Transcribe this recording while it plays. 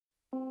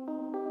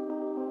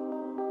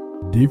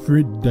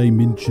Different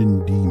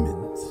dimension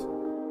demons,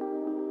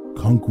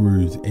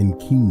 conquerors and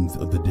kings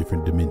of the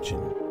different dimension,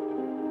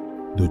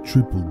 the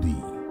Triple D,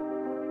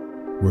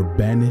 were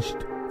banished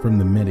from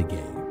the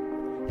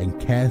metagame and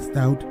cast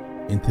out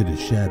into the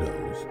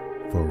shadows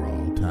for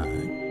all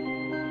time.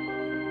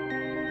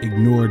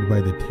 Ignored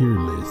by the tier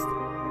list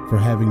for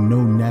having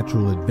no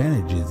natural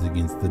advantages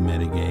against the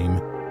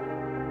metagame,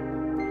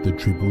 the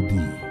Triple D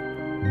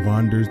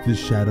wanders the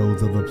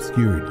shadows of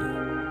obscurity,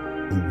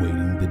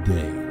 awaiting the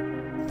day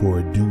for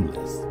a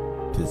duelist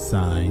to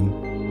sign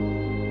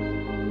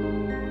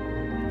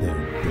their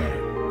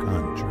dark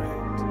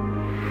contract.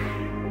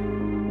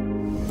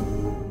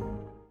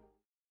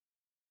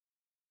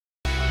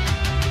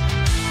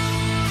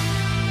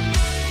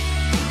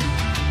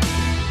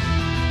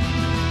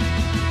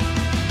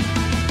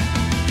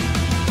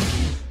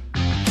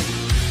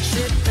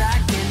 Sit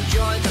back,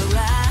 enjoy the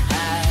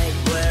ride.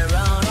 We're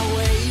on our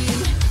way.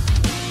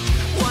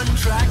 One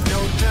track, no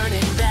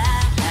turning back.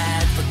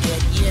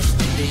 Forget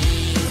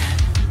yesterday.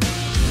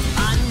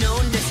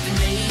 Unknown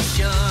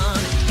destination,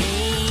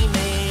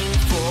 aiming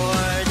for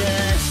the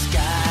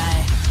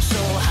sky.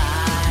 So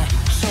high,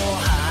 so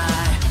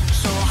high,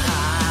 so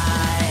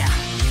high.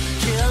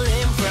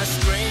 Killing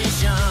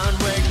frustration,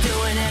 we're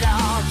doing it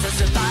all to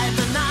survive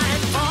the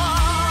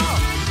nightfall.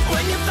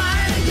 When you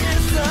fight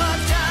against the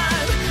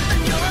time and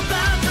you're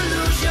about to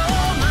lose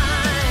your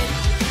mind,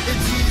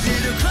 it's easy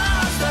to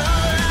cross the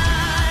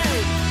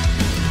line.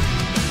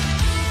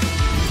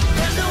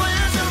 There's no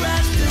answer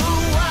as to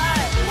why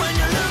when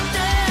you look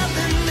death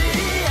in the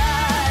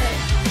eye.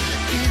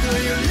 Either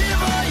you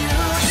live or you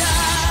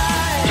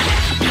die.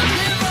 You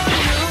live or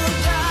you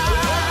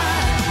die.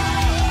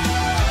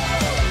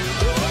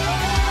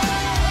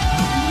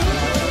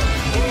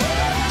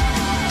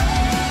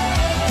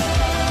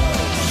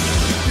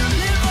 You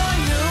live or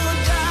you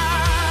die.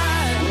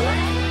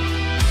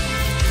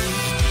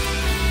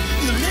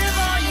 You live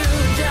or you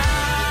die.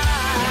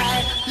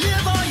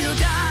 Live or you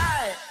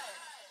die.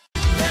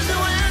 There's no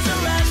answer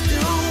as to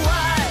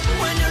why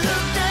when you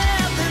look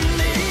death in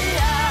the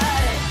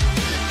eye.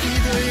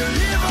 Either you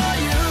live or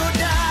you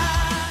die.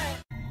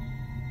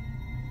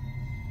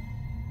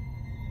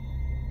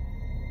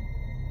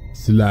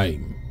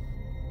 Slime,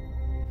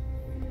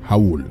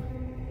 Howl,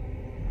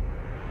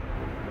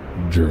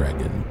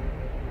 Dragon.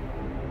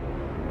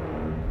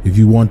 If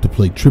you want to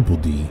play Triple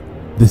D,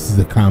 this is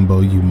a combo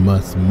you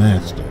must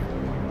master.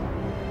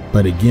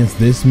 But against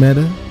this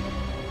meta,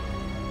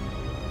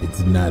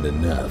 it's not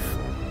enough.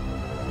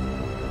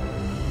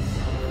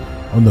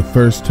 On the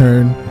first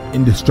turn,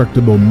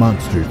 indestructible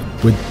monsters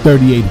with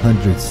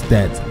 3,800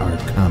 stats are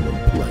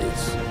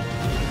commonplace.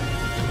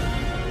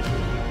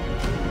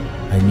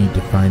 I need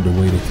to find a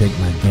way to take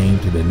my game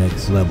to the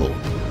next level,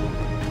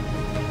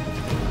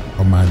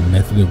 or my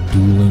method of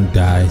dueling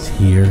dies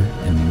here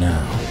and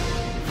now.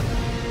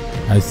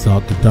 I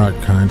sought the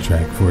dark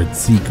contract for its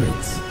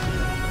secrets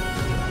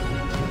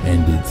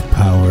and its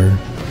power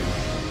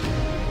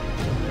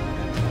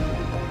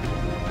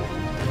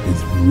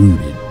is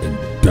rooted in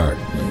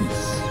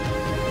darkness.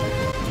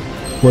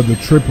 For the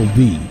Triple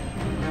D,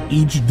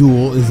 each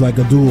duel is like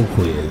a duel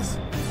quiz,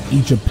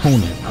 each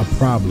opponent a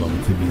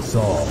problem to be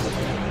solved.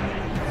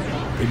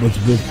 It was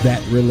with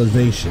that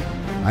realization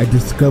I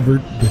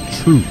discovered the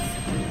truth.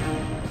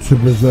 To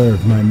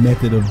preserve my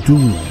method of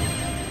dueling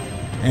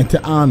and to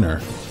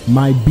honor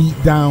my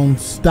beatdown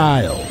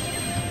style,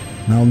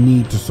 I'll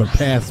need to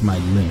surpass my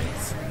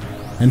limits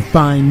and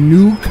find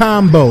new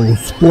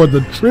combos for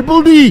the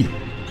Triple D.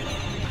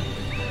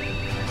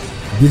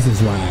 This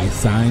is why I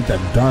signed the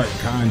dark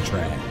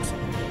contract.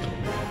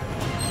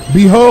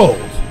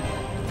 Behold,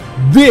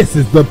 this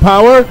is the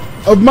power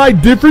of my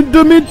different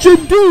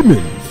dimension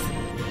demons.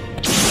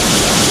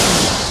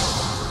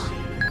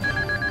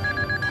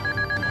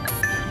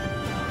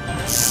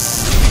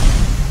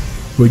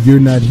 But you're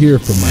not here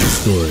for my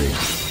story.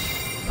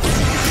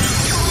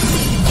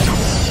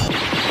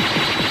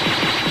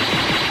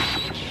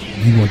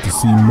 You want to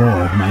see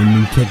more of my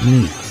new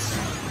techniques.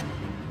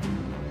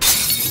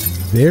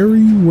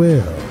 Very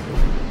well.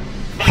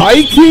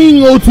 High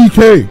King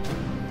OTK!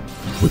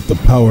 With the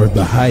power of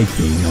the High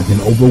King, I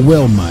can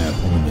overwhelm my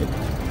opponent.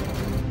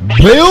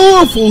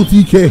 Beowulf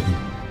OTK!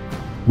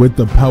 With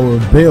the power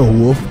of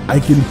Beowulf, I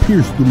can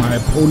pierce through my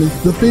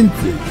opponent's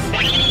defenses.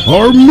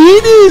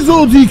 Archimedes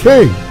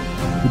OTK!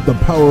 With the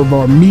power of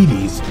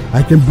Archimedes,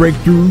 I can break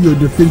through your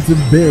defensive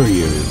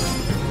barriers.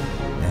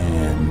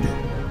 And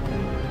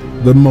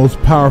the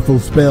most powerful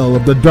spell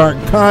of the dark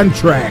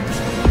contract,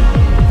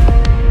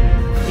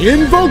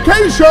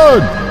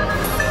 Invocation!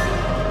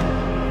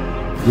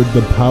 With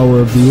the power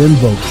of the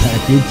Invoke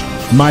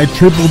package, my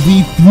Triple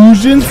D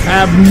fusions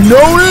have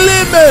no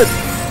limit!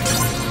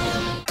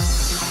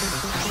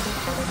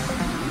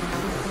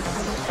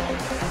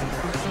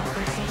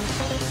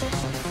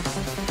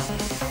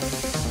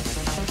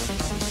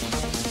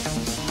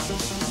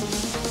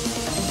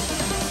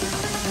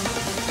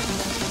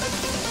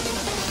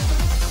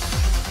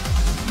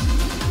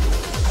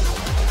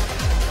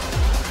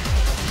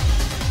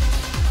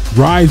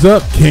 Rise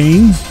up,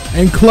 kings!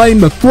 and claim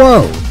the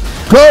throne.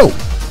 Go,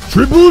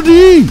 Triple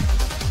D!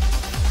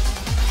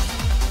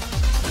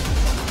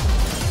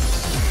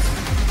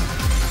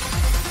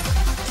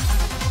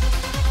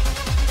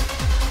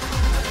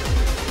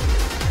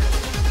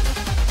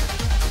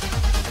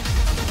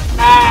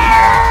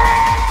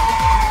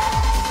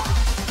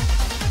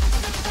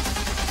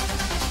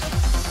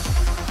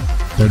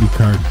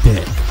 Card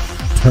deck,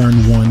 turn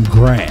 1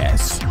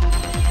 grass.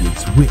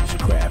 It's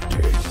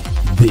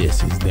Witchcrafters.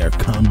 This is their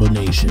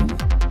combination.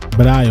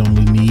 But I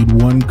only need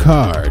 1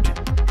 card.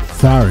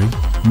 Sorry,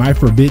 my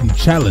Forbidden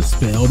Chalice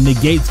spell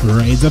negates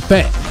Verane's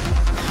effect.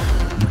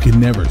 You can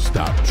never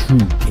stop true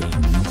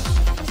kings.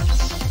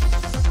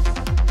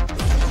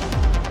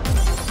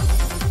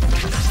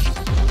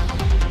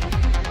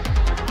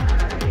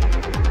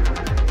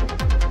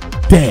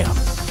 Damn,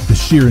 the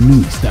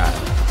Shiranui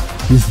style.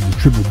 This is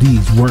the Triple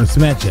D's worst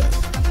matchup.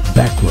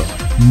 Back row,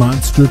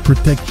 monster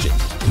protection,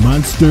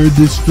 monster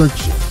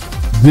destruction.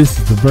 This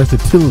is the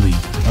versatility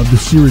of the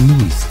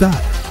Shiranui style.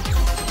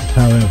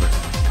 However,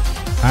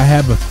 I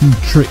have a few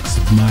tricks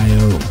of my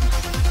own.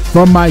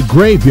 From my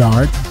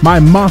graveyard,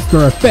 my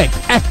monster effect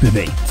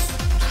activates.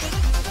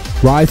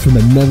 Rise from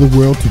the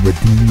netherworld to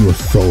redeem your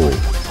soul.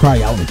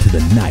 Cry out into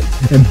the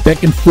night and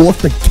beckon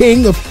forth the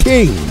King of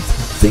Kings.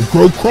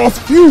 Synchro Cross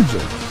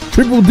Fusion.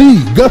 Triple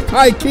D, Gust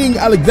High King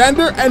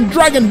Alexander, and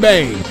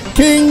Dragonbane,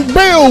 King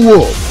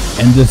Beowulf.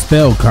 And the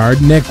spell card,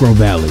 Necro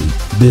Valley.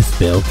 This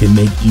spell can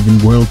make even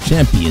world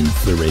champions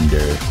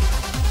surrender.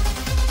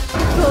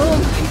 Oh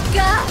my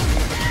god!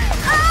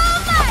 Oh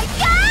my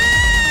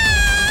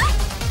god!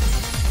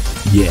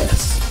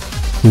 Yes,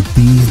 with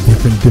these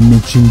different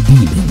dimension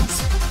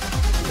demons,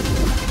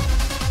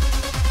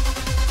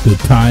 the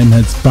time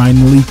has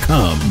finally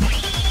come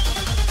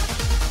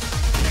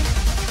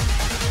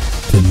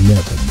to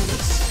never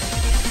miss.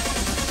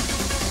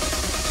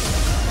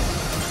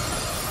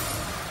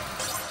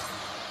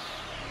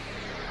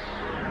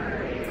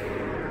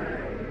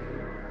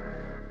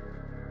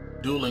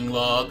 Dueling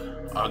Log,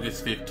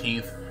 August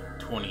 15th,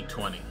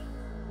 2020.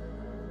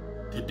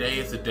 Today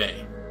is the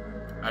day.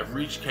 I've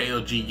reached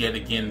KOG yet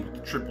again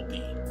with Triple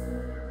D,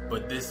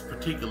 but this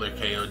particular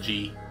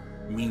KOG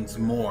means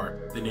more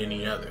than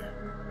any other.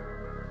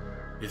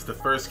 It's the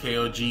first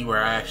KOG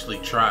where I actually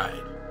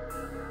tried.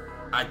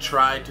 I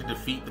tried to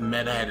defeat the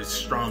meta at its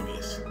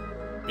strongest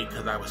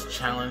because I was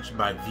challenged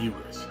by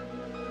viewers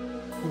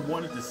who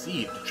wanted to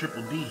see if the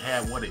Triple D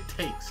had what it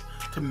takes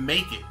to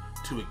make it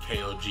to a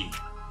KOG.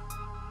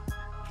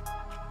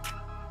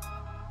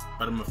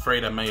 But I'm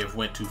afraid I may have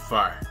went too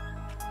far.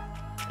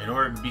 In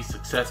order to be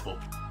successful,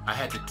 I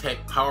had to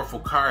tech powerful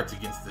cards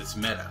against this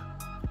meta.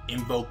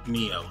 Invoke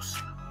Neos,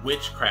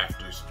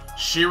 Witchcrafters,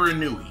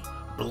 Shiranui,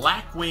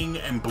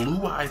 Blackwing, and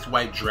Blue Eyes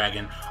White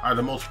Dragon are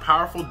the most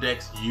powerful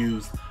decks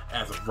used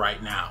as of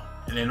right now.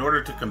 And in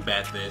order to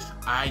combat this,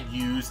 I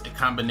use a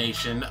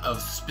combination of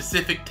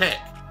specific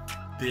tech.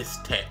 This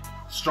tech,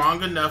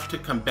 strong enough to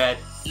combat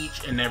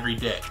each and every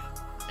deck,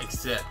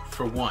 except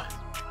for one,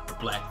 the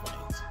Blackwings.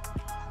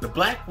 The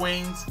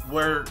Blackwings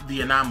were the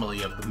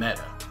anomaly of the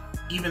meta.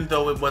 Even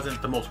though it wasn't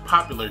the most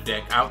popular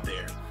deck out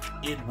there,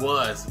 it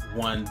was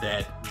one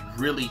that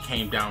really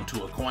came down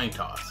to a coin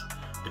toss.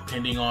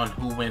 Depending on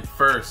who went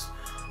first,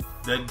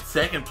 the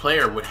second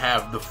player would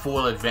have the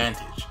full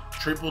advantage.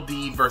 Triple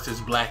D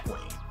versus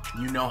Blackwing.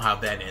 You know how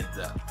that ends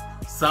up.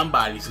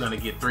 Somebody's gonna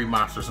get 3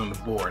 monsters on the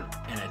board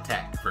and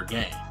attack for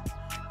game.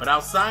 But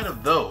outside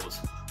of those,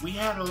 we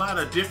had a lot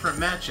of different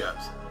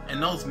matchups.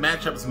 And those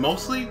matchups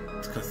mostly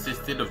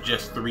consisted of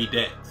just 3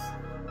 decks.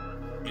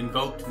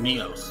 Invoked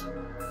Neos,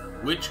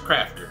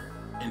 Witchcrafter,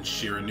 and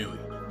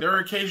Shiranui. There are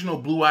occasional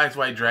Blue Eyes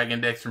White Dragon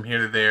decks from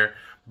here to there,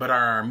 but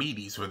our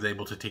Armides was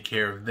able to take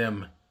care of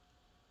them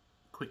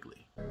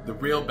quickly. The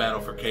real battle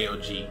for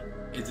KOG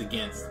is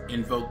against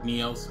Invoked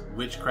Neos,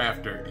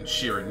 Witchcrafter, and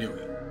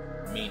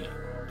Shiranui, meaning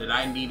that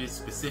I needed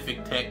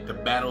specific tech to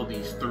battle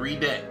these 3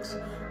 decks,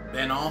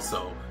 then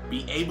also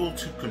be able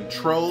to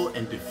control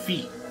and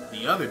defeat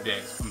the other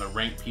decks from the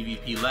ranked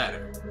PvP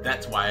ladder.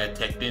 That's why I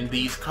teched in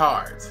these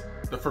cards.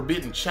 The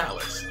Forbidden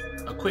Chalice,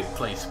 a quick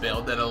play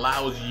spell that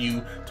allows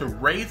you to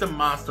raise a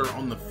monster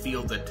on the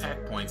field's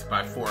attack points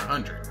by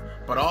 400,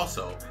 but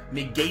also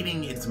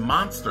negating its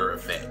monster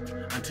effect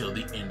until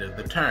the end of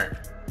the turn.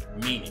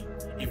 Meaning,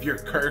 if you're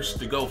cursed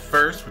to go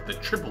first with the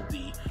Triple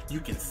D,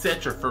 you can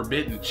set your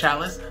Forbidden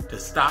Chalice to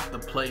stop the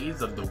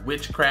plays of the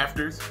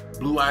Witchcrafters,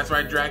 Blue Eyes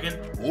White Dragon,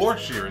 or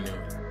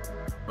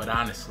Shiranui. But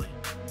honestly,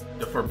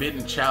 the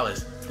Forbidden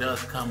Chalice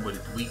does come with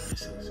its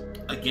weaknesses.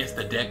 Against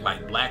a deck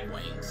like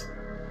Blackwings,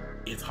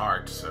 it's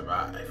hard to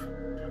survive.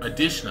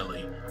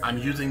 Additionally, I'm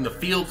using the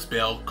field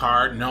spell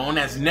card known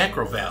as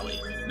Necro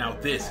Valley. Now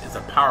this is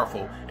a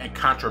powerful and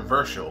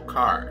controversial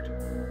card.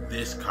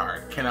 This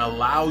card can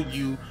allow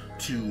you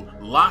to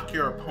lock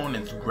your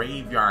opponent's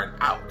graveyard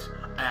out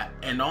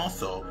and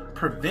also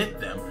prevent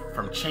them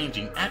from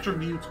changing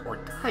attributes or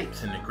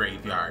types in the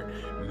graveyard,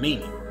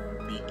 meaning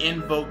the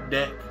Invoke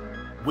deck,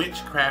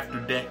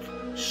 Witchcrafter deck,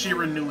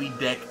 Shiranui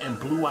deck, and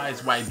Blue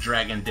Eyes White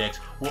Dragon decks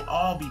will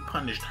all be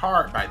punished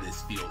hard by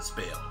this field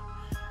spell.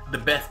 the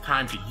best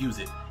time to use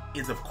it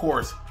is, of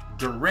course,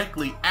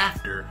 directly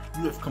after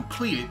you have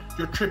completed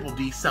your Triple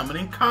D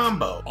summoning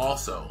combo.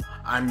 Also,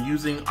 I'm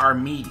using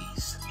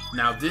Archimedes.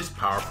 Now this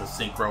powerful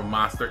synchro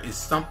monster is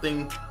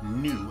something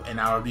new and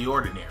out of the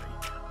ordinary.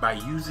 By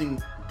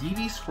using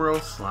DD Swirl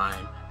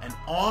Slime and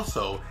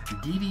also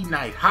DD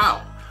Night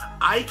Howl,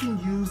 I can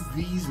use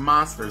these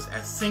monsters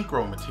as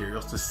synchro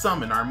materials to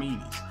summon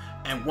Archimedes.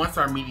 And once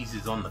Archimedes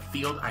is on the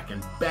field, I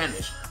can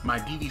banish my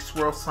DD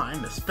Swirl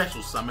Slime to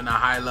special summon a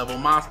high-level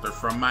monster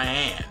from my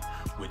hand.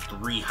 With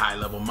 3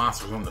 high-level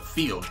monsters on the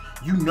field,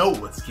 you know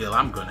what skill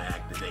I'm gonna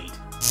activate.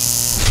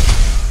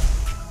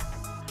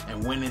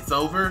 And when it's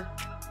over,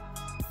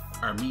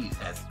 Archimedes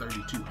has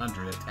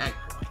 3,200 attack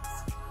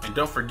points. And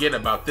don't forget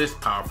about this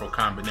powerful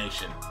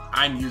combination.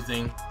 I'm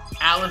using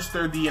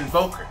Alistair the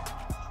Invoker,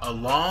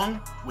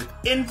 along with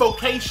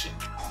Invocation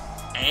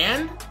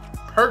and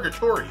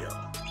Purgatorio.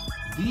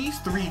 These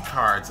 3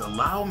 cards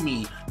allow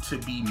me to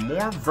be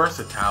more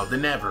versatile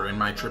than ever in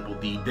my Triple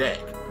D deck,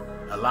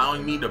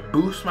 allowing me to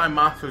boost my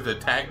monster's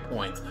attack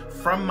points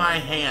from my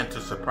hand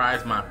to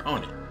surprise my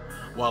opponent,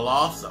 while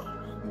also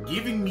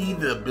giving me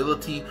the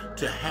ability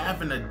to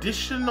have an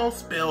additional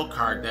spell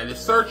card that is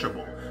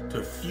searchable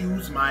to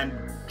fuse my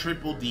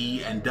Triple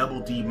D and Double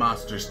D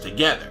monsters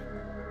together.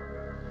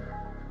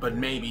 But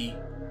maybe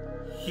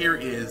here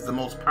is the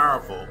most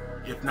powerful,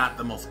 if not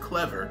the most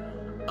clever,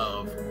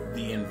 of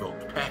the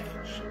invoked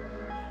package.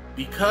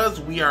 Because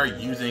we are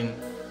using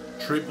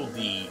Triple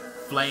D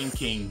Flame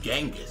King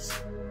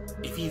Genghis,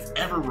 if he's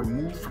ever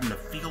removed from the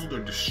field or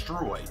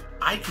destroyed,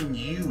 I can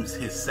use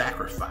his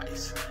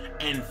sacrifice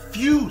and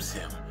fuse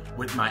him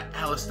with my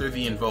Alistair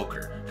the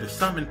Invoker to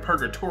summon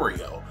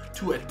Purgatorio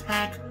to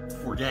attack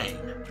for gain.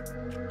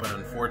 But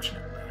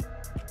unfortunately,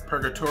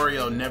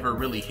 Purgatorio never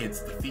really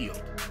hits the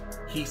field.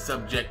 He's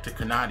subject to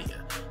Canadia.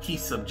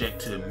 He's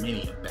subject to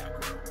many a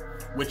back row,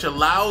 which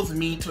allows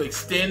me to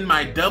extend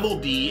my Double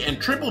D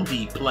and Triple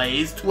D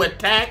plays to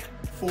attack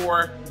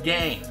for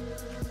gain.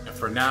 And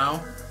for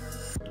now,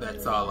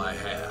 that's all I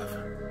have.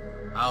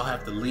 I'll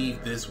have to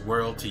leave this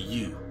world to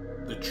you,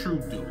 the true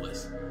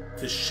duelist,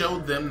 to show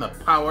them the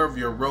power of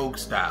your rogue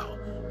style.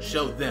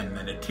 Show them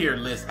that a tier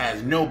list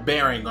has no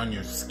bearing on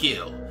your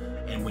skill.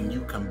 And when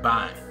you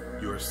combine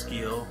your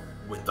skill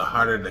with the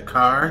heart of the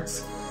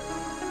cards,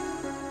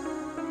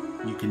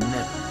 you can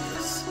never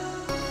miss.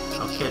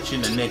 I'll catch you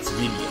in the next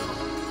video.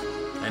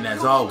 And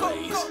as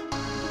always,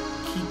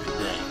 keep it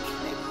dank.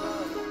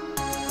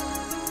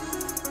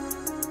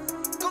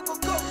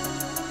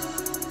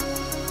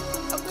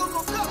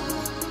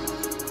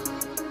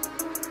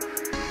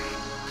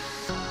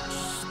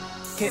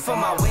 Hit for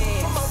my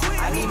wins,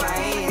 I need my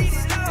ends.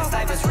 This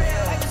life is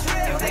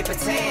real, if they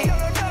pretend.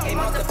 Game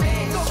off the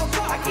bench,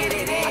 I get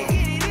it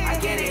in, I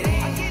get it in.